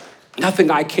 Nothing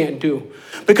I can't do.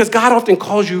 Because God often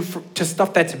calls you to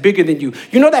stuff that's bigger than you.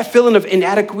 You know that feeling of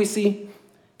inadequacy?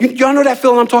 Y'all know that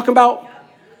feeling I'm talking about? Man,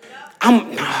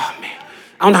 I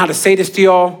don't know how to say this to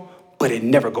y'all, but it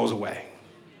never goes away.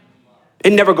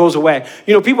 It never goes away.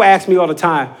 You know, people ask me all the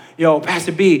time, yo,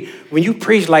 Pastor B, when you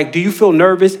preach, like, do you feel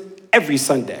nervous? Every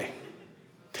Sunday.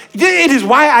 It is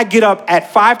why I get up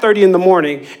at 5:30 in the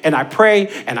morning and I pray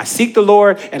and I seek the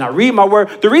Lord and I read my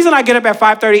word. The reason I get up at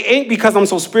 5:30 ain't because I'm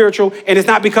so spiritual and it's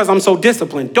not because I'm so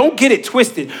disciplined. Don't get it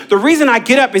twisted. The reason I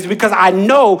get up is because I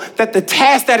know that the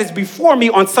task that is before me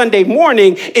on Sunday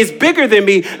morning is bigger than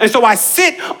me. And so I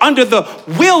sit under the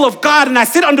will of God and I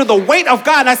sit under the weight of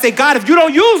God and I say, God, if you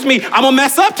don't use me, I'm gonna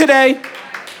mess up today.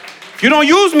 If you don't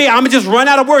use me, I'm gonna just run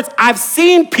out of words. I've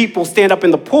seen people stand up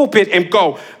in the pulpit and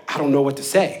go, I don't know what to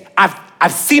say.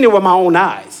 I've seen it with my own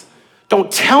eyes.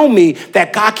 Don't tell me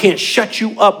that God can't shut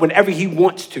you up whenever he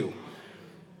wants to.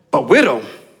 But with him,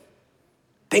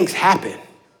 things happen.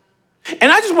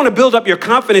 And I just want to build up your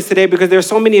confidence today because there's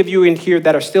so many of you in here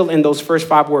that are still in those first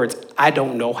 5 words. I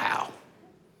don't know how.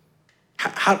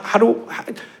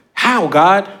 How,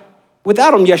 God?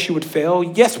 Without him, yes, you would fail.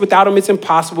 Yes, without him, it's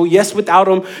impossible. Yes, without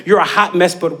him, you're a hot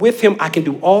mess. But with him, I can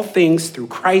do all things through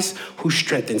Christ who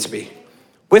strengthens me.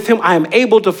 With him, I am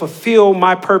able to fulfill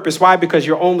my purpose. Why? Because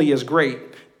you're only as great.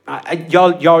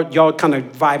 Y'all kind of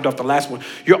vibed off the last one.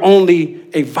 You're only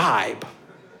a vibe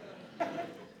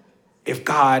if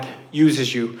God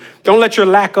uses you. Don't let your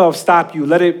lack of stop you.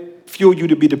 Let it fuel you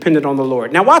to be dependent on the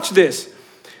Lord. Now watch this.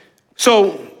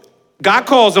 So God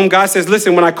calls him. God says,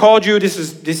 listen, when I called you, this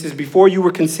is before you were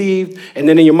conceived. And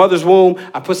then in your mother's womb,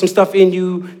 I put some stuff in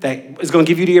you that is going to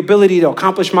give you the ability to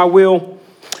accomplish my will.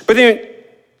 But then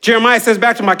Jeremiah says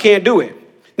back to him, I can't do it.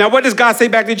 Now, what does God say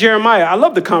back to Jeremiah? I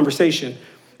love the conversation.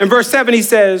 In verse 7, he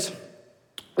says,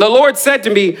 the Lord said to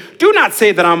me, do not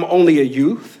say that I'm only a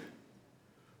youth.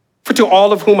 For to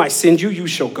all of whom I send you, you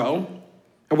shall go.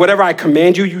 And whatever I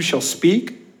command you, you shall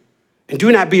speak. And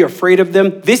do not be afraid of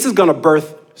them. This is going to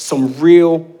birth some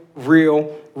real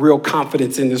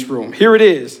confidence in this room. Here it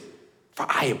is. For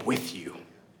I am with you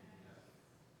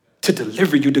to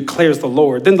deliver you, declares the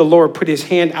Lord. Then the Lord put his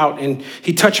hand out and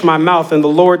he touched my mouth. And the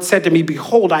Lord said to me,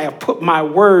 behold, I have put my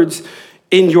words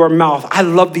in your mouth. I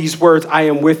love these words, I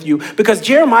am with you. Because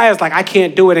Jeremiah is like, I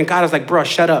can't do it. And God is like, bro,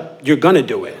 shut up. You're going to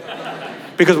do it.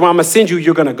 Because when I'm going to send you,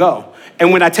 you're going to go.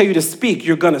 And when I tell you to speak,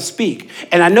 you're going to speak.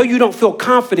 And I know you don't feel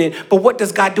confident, but what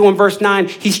does God do in verse 9?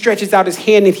 He stretches out his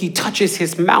hand and he touches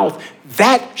his mouth.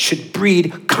 That should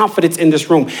breed confidence in this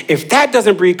room. If that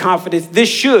doesn't breed confidence, this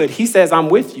should. He says, I'm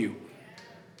with you.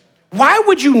 Why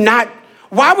would you not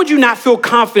feel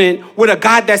confident with a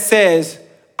God that says,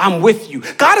 I'm with you?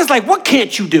 God is like, what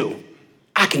can't you do?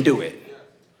 I can do it.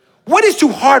 What is too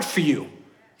hard for you?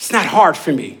 It's not hard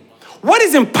for me. What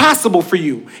is impossible for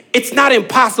you? It's not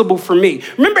impossible for me.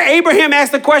 Remember Abraham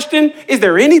asked the question, is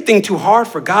there anything too hard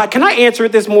for God? Can I answer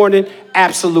it this morning?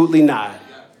 Absolutely not.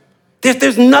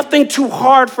 There's nothing too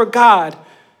hard for God.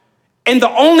 And the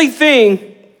only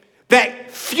thing that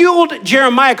fueled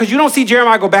Jeremiah, because you don't see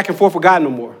Jeremiah go back and forth with God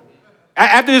no more.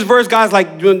 After this verse, God's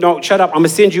like, no, shut up. I'm going to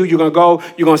send you. You're going to go.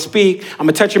 You're going to speak. I'm going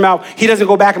to touch your mouth. He doesn't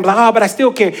go back and be like, oh, but I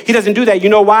still can't. He doesn't do that. You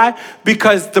know why?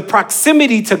 Because the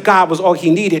proximity to God was all he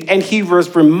needed. And he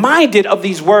was reminded of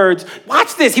these words.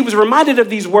 Watch this. He was reminded of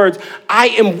these words, I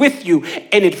am with you.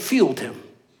 And it fueled him.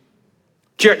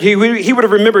 He would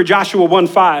have remembered Joshua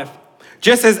 1:5.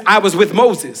 Just as I was with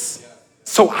Moses,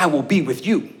 so I will be with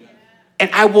you. And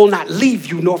I will not leave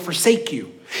you nor forsake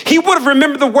you. He would have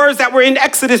remembered the words that were in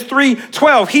Exodus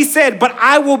 3:12. He said, but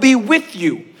I will be with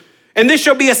you. And this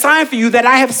shall be a sign for you that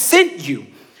I have sent you.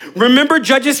 Remember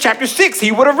Judges chapter 6.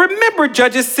 He would have remembered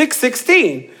Judges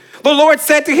 6:16. The Lord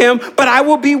said to him, but I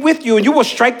will be with you and you will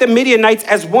strike the Midianites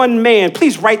as one man.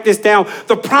 Please write this down.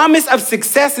 The promise of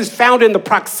success is found in the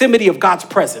proximity of God's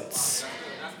presence.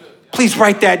 Please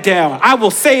write that down. I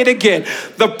will say it again.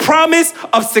 The promise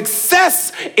of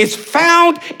success is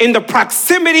found in the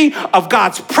proximity of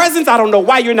God's presence. I don't know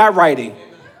why you're not writing.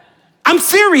 I'm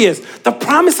serious. The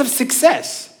promise of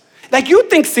success. Like you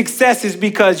think success is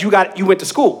because you went to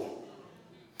school.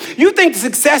 You think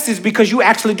success is because you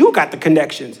actually do got the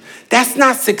connections. That's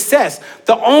not success.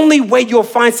 The only way you'll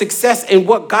find success in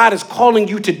what God is calling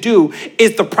you to do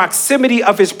is the proximity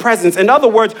of his presence. In other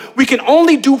words, we can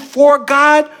only do for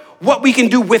God what we can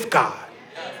do with God.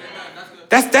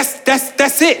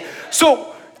 That's it.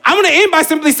 So I'm going to end by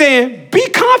simply saying, be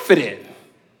confident,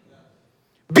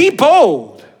 be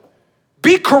bold,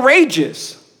 be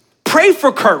courageous, pray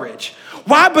for courage.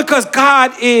 Why? Because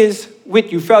God is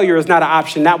with you. Failure is not an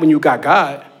option, not when you got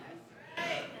God.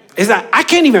 It's not, I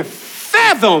can't even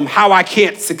fathom how I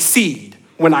can't succeed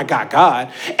when I got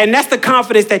God. And that's the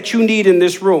confidence that you need in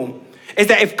this room. Is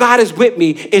that if God is with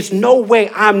me, it's no way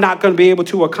I'm not going to be able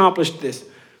to accomplish this.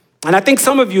 And I think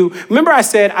some of you, remember I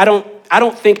said, I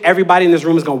don't think everybody in this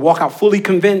room is going to walk out fully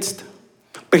convinced.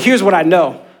 But here's what I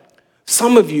know.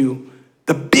 Some of you,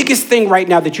 the biggest thing right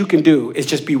now that you can do is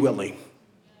just be willing.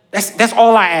 That's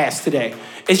all I ask today.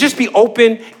 Is just be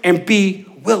open and be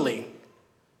willing.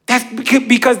 That's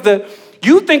because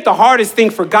you think the hardest thing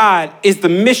for God is the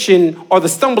mission or the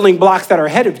stumbling blocks that are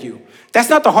ahead of you. That's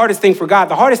not the hardest thing for God.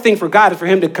 The hardest thing for God is for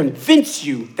him to convince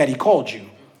you that he called you.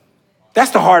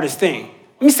 That's the hardest thing.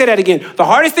 Let me say that again. The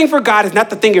hardest thing for God is not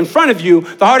the thing in front of you.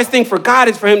 The hardest thing for God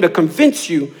is for him to convince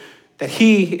you that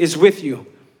he is with you.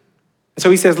 And so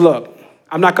he says, look,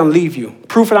 I'm not going to leave you.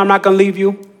 Proof that I'm not going to leave you,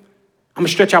 I'm going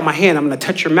to stretch out my hand. I'm going to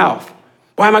touch your mouth.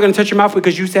 Why am I going to touch your mouth?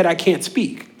 Because you said I can't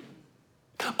speak.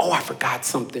 Oh, I forgot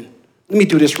something. Let me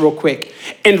do this real quick.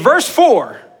 In verse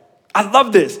 4, I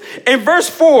love this. In verse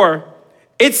 4,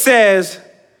 it says,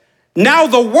 now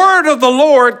the word of the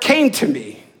Lord came to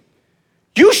me.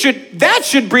 That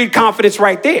should breed confidence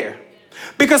right there.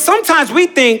 Because sometimes we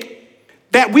think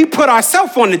that we put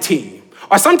ourselves on the team.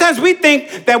 Or sometimes we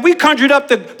think that we conjured up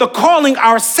the calling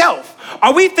ourselves.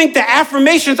 Or we think the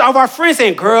affirmations of our friends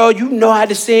saying, girl, you know how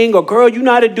to sing, or girl, you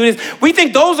know how to do this. We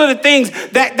think those are the things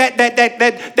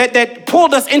that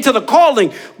pulled us into the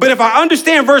calling. But if I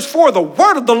understand verse 4, the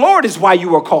word of the Lord is why you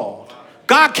were called.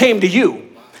 God came to you.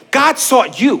 God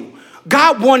sought you.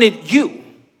 God wanted you.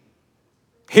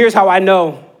 Here's how I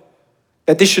know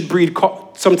that this should breed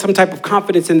some type of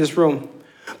confidence in this room.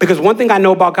 Because one thing I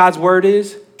know about God's word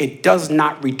is it does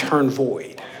not return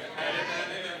void.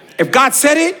 If God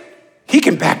said it, he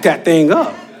can back that thing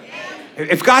up.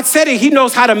 If God said it, he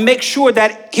knows how to make sure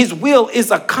that his will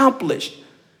is accomplished.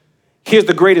 Here's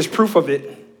the greatest proof of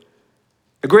it.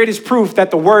 The greatest proof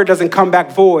that the word doesn't come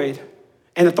back void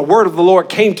and that the word of the Lord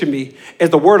came to me is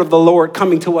the word of the Lord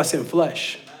coming to us in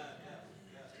flesh.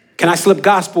 Can I slip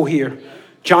gospel here?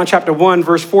 John chapter 1,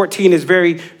 verse 14 is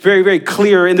very, very, very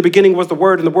clear. In the beginning was the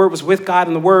Word, and the Word was with God,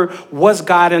 and the Word was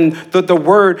God, and the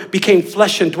Word became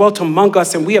flesh and dwelt among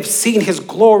us, and we have seen his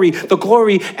glory, the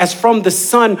glory as from the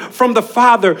Son, from the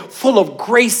Father, full of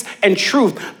grace and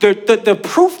truth. The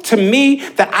proof to me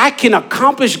that I can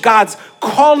accomplish God's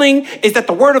calling is that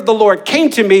the word of the Lord came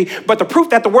to me, but the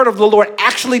proof that the word of the Lord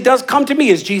actually does come to me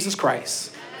is Jesus Christ.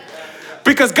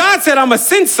 Because God said, I'm going to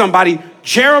send somebody.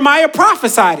 Jeremiah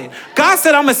prophesied it. God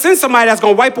said, I'm going to send somebody that's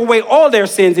going to wipe away all their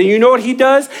sins. And you know what he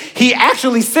does? He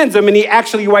actually sends them and he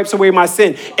actually wipes away my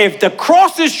sin. If the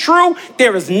cross is true,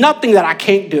 there is nothing that I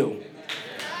can't do.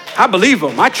 I believe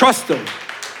him. I trust him.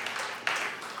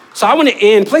 So I want to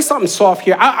end, play something soft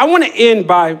here. I want to end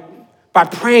by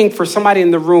praying for somebody in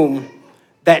the room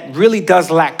that really does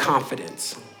lack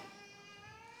confidence.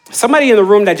 Somebody in the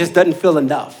room that just doesn't feel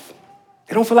enough.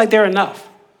 They don't feel like they're enough.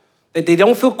 That they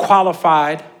don't feel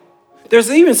qualified.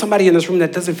 There's even somebody in this room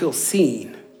that doesn't feel seen.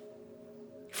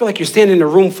 You feel like you're standing in a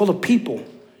room full of people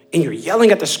and you're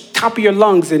yelling at the top of your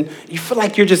lungs and you feel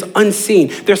like you're just unseen.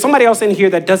 There's somebody else in here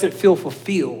that doesn't feel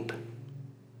fulfilled.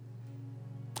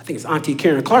 think it's Auntie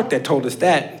Karen Clark that told us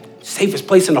that. Safest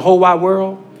place in the whole wide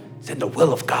world is in the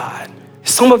will of God.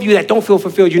 Some of you that don't feel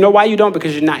fulfilled, you know why you don't?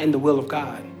 Because you're not in the will of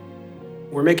God.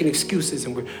 We're making excuses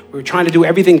and we're trying to do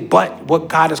everything but what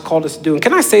God has called us to do. And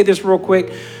can I say this real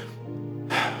quick?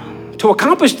 To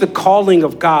accomplish the calling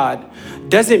of God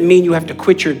doesn't mean you have to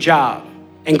quit your job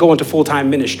and go into full-time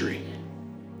ministry.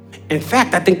 In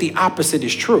fact, I think the opposite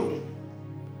is true.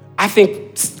 I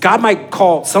think God might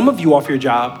call some of you off your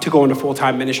job to go into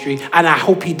full-time ministry, and I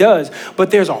hope he does.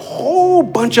 But there's a whole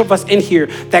bunch of us in here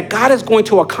that God is going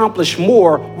to accomplish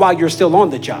more while you're still on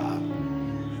the job.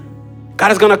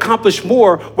 God is going to accomplish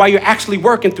more while you're actually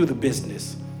working through the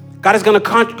business. God is going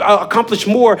to accomplish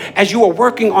more as you are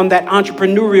working on that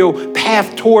entrepreneurial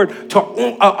path toward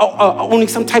owning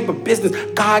some type of business.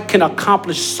 God can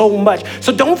accomplish so much.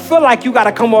 So don't feel like you got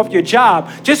to come off your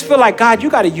job. Just feel like, God, you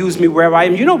got to use me wherever I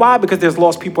am. You know why? Because there's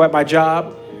lost people at my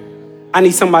job. I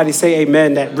need somebody to say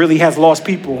amen that really has lost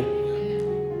people.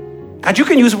 God, you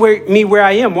can use me where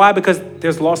I am. Why? Because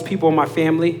there's lost people in my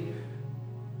family.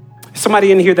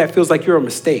 Somebody in here that feels like you're a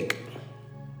mistake.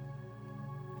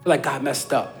 Feel like God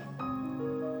messed up.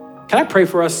 Can I pray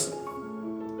for us?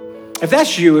 If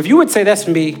that's you, if you would say that's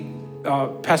me,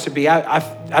 Pastor B,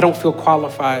 I don't feel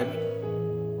qualified.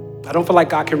 I don't feel like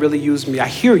God can really use me. I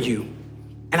hear you,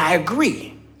 and I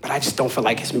agree, but I just don't feel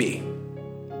like it's me.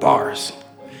 Bars.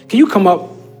 Can you come up,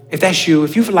 if that's you,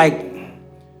 if you feel like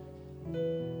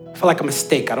a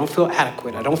mistake, I don't feel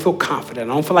adequate, I don't feel confident,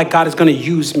 I don't feel like God is gonna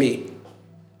use me.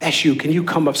 That's you. Can you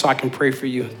come up so I can pray for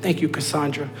you? Thank you,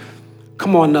 Cassandra.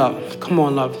 Come on up. Come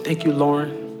on up. Thank you,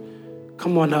 Lauren.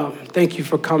 Come on up. Thank you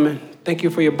for coming. Thank you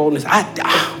for your boldness.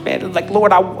 Man, like,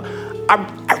 Lord,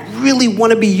 I really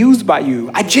want to be used by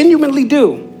you. I genuinely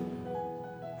do.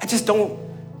 I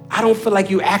don't feel like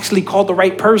you actually called the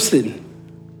right person.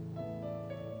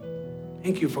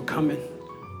 Thank you for coming.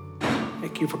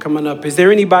 Thank you for coming up. Is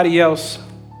there anybody else?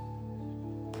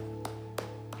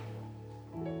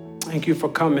 Thank you for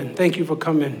coming. Thank you for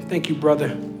coming. Thank you, brother.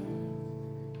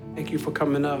 Thank you for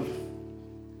coming up.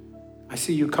 I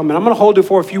see you coming. I'm going to hold it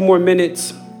for a few more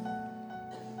minutes.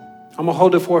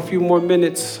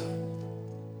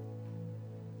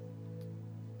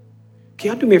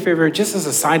 Can y'all do me a favor, just as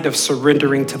a sign of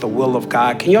surrendering to the will of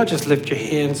God? Can y'all just lift your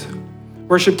hands?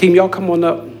 Worship team, y'all come on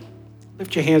up.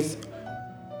 Lift your hands.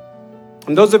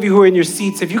 And those of you who are in your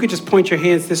seats, if you could just point your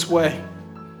hands this way.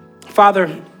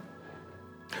 Father,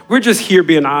 we're just here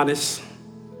being honest,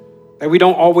 that we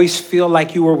don't always feel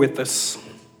like you are with us.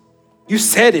 You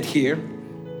said it here,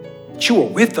 that you are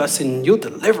with us and you'll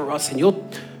deliver us and you'll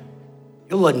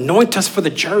anoint us for the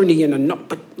journey.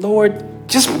 But Lord,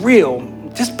 just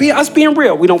be us being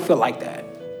real. We don't feel like that.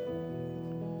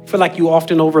 We feel like you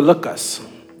often overlook us.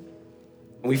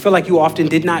 And we feel like you often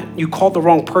you called the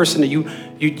wrong person, or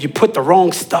you put the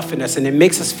wrong stuff in us, and it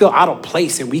makes us feel out of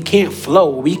place and we can't flow,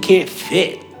 we can't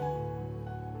fit.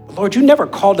 But Lord, you never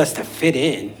called us to fit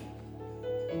in.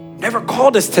 Never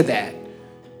called us to that.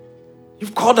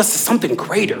 You've called us to something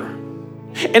greater.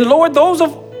 And Lord, those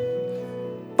of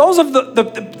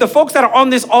the folks that are on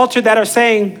this altar that are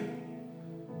saying,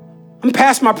 I'm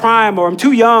past my prime, or I'm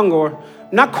too young, or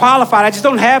I'm not qualified, I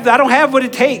don't have what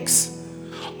it takes.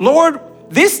 Lord,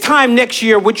 this time next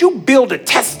year, would you build a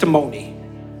testimony?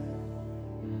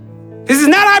 This is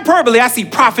not hyperbole. I see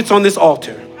prophets on this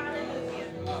altar.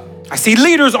 I see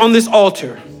leaders on this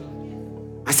altar.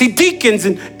 I see deacons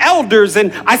and elders,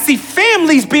 and I see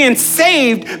families being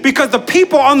saved because the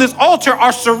people on this altar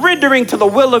are surrendering to the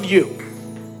will of you.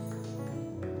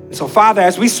 And so, Father,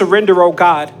 as we surrender, oh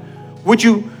God, would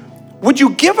you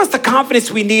give us the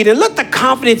confidence we need, and let the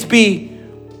confidence be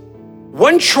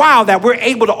one trial that we're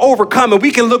able to overcome, and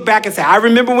we can look back and say, I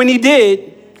remember when he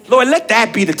did. Lord, let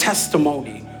that be the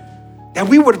testimony. That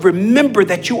we would remember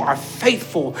that you are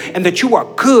faithful and that you are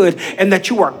good and that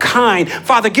you are kind.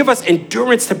 Father, give us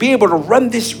endurance to be able to run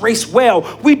this race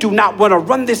well. We do not want to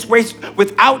run this race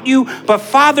without you. But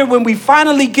Father, when we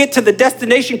finally get to the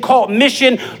destination called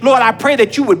mission, Lord, I pray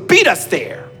that you would beat us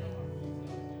there.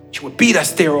 That you would beat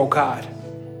us there, oh God.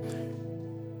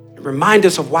 And remind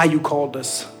us of why you called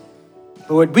us.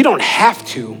 Lord, we don't have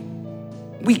to.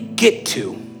 We get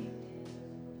to.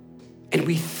 And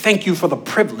we thank you for the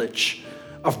privilege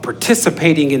of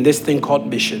participating in this thing called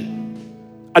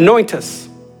mission. Anoint us.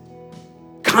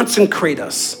 Consecrate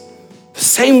us. The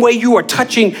same way you are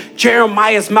touching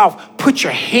Jeremiah's mouth, put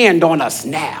your hand on us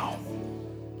now.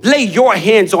 Lay your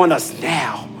hands on us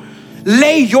now.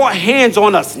 Lay your hands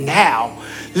on us now.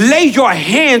 Lay your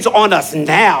hands on us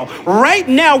now. Right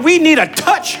now, we need a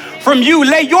touch from you.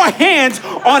 Lay your hands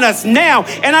on us now.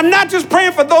 And I'm not just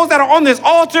praying for those that are on this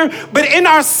altar, but in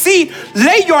our seat,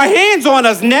 lay your hands on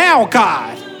us now,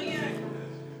 God.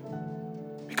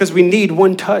 Because we need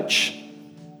one touch.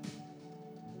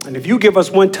 And if you give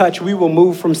us one touch, we will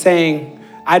move from saying,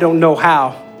 I don't know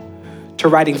how, to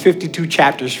writing 52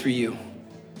 chapters for you,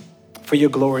 for your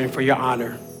glory and for your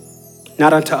honor.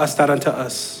 Not unto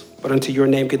us, but unto your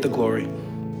name get the glory.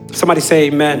 Somebody say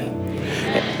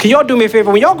amen. Can y'all do me a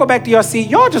favor? When y'all go back to your seat,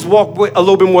 y'all just walk with a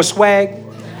little bit more swag,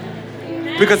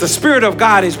 because the Spirit of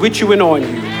God is with you and on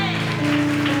you.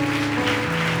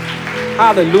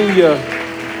 Hallelujah.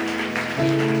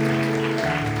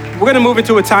 We're going to move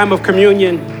into a time of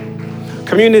communion.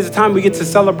 Communion is a time we get to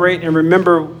celebrate and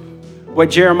remember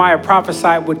what Jeremiah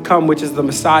prophesied would come, which is the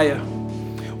Messiah.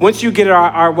 Once you get it,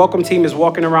 our welcome team is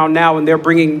walking around now, and they're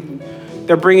bringing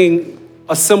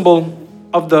a symbol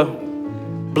of the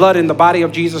blood and the body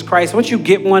of Jesus Christ. Once you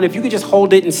get one, if you could just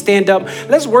hold it and stand up,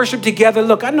 let's worship together.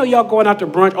 Look, I know y'all going out to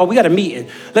brunch. Oh, we got a meeting.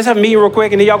 Let's have a meeting real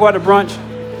quick, and then y'all go out to brunch.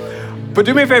 But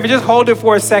do me a favor, just hold it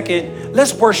for a second.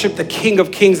 Let's worship the King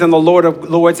of Kings and the Lord of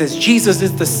Lords as Jesus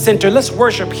is the center. Let's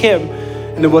worship him,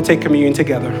 and then we'll take communion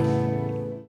together.